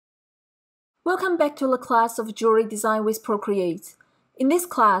Welcome back to the class of Jewelry Design with Procreate. In this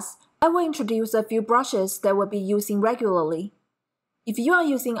class, I will introduce a few brushes that we'll be using regularly. If you are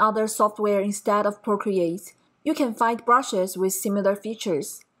using other software instead of Procreate, you can find brushes with similar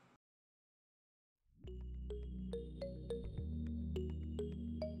features.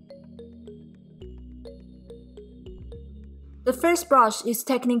 The first brush is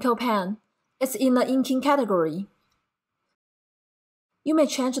Technical Pen. It's in the inking category. You may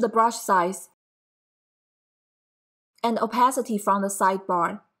change the brush size and opacity from the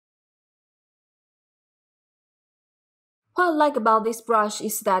sidebar. What I like about this brush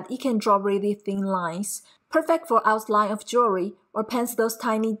is that it can draw really thin lines, perfect for outline of jewelry or paint those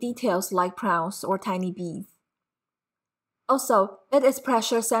tiny details like pearls or tiny beads. Also, it is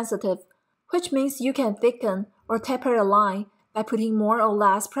pressure sensitive, which means you can thicken or taper a line by putting more or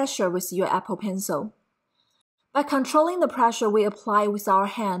less pressure with your Apple Pencil. By controlling the pressure we apply with our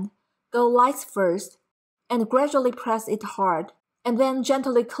hand, go light first, and gradually press it hard, and then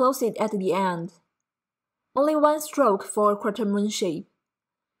gently close it at the end. Only one stroke for a quarter moon shape.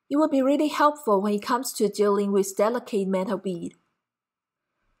 It will be really helpful when it comes to dealing with delicate metal bead.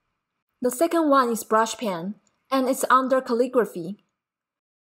 The second one is Brush Pen, and it's under calligraphy.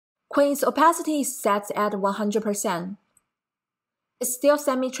 When its opacity is set at 100%, it's still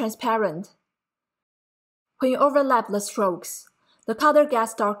semi-transparent. When you overlap the strokes, the color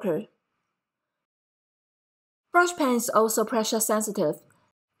gets darker. Brush pen is also pressure sensitive.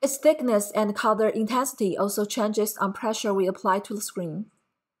 Its thickness and color intensity also changes on pressure we apply to the screen.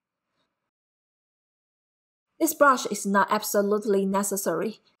 This brush is not absolutely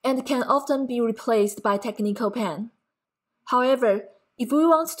necessary and can often be replaced by Technical Pen. However, if we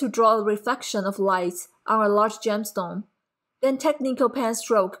want to draw a reflection of light on a large gemstone, then Technical Pen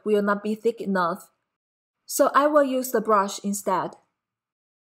stroke will not be thick enough, so I will use the brush instead.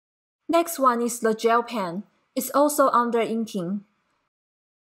 Next one is the Gel Pen. It's also under inking.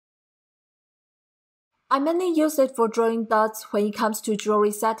 I mainly use it for drawing dots when it comes to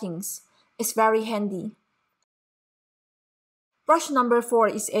jewelry settings. It's very handy. Brush number 4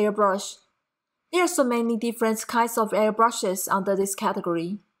 is Airbrush. There are so many different kinds of airbrushes under this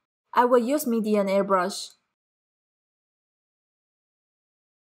category. I will use medium airbrush.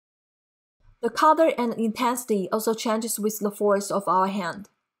 The color and intensity also changes with the force of our hand.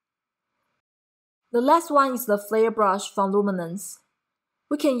 The last one is the Flare brush from Luminance.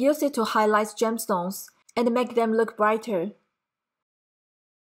 We can use it to highlight gemstones and make them look brighter.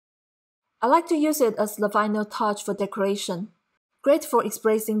 I like to use it as the final touch for decoration, great for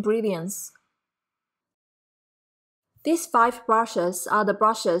expressing brilliance. These 5 brushes are the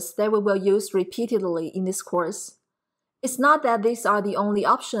brushes that we will use repeatedly in this course. It's not that these are the only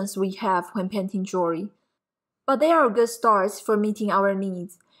options we have when painting jewelry, but they are good starts for meeting our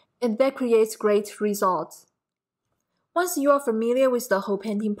needs, and that creates great results. Once you are familiar with the whole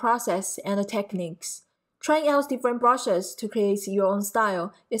painting process and the techniques, trying out different brushes to create your own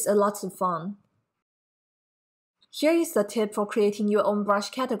style is a lot of fun. Here is the tip for creating your own brush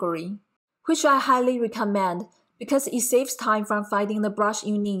category, which I highly recommend because it saves time from finding the brush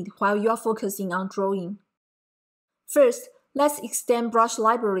you need while you are focusing on drawing. First, let's extend Brush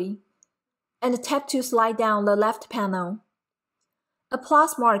Library, and tap to slide down the left panel. A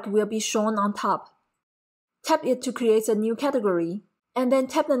plus mark will be shown on top. Tap it to create a new category, and then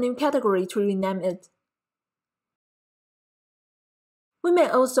tap the new category to rename it. We may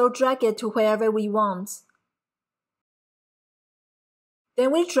also drag it to wherever we want.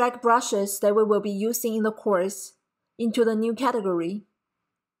 Then we drag brushes that we will be using in the course into the new category.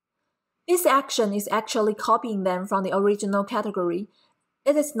 This action is actually copying them from the original category.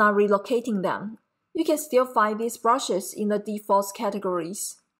 It is not relocating them. You can still find these brushes in the default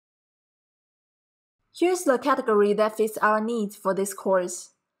categories. Here's the category that fits our needs for this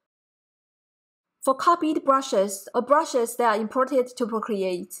course. For copied brushes or brushes that are imported to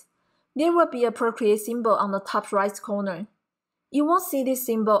Procreate, there will be a Procreate symbol on the top right corner. You won't see this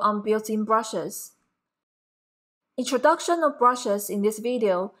symbol on built-in brushes. Introduction of brushes in this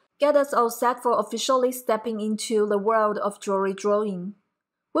video get us all set for officially stepping into the world of jewelry drawing.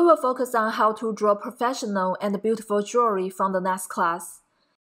 We will focus on how to draw professional and beautiful jewelry from the next class.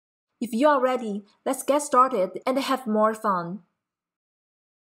 If you are ready, let's get started and have more fun.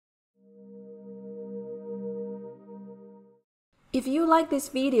 If you like this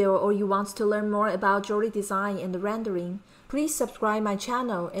video or you want to learn more about jewelry design and rendering, please subscribe my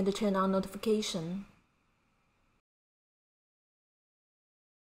channel and turn on notification.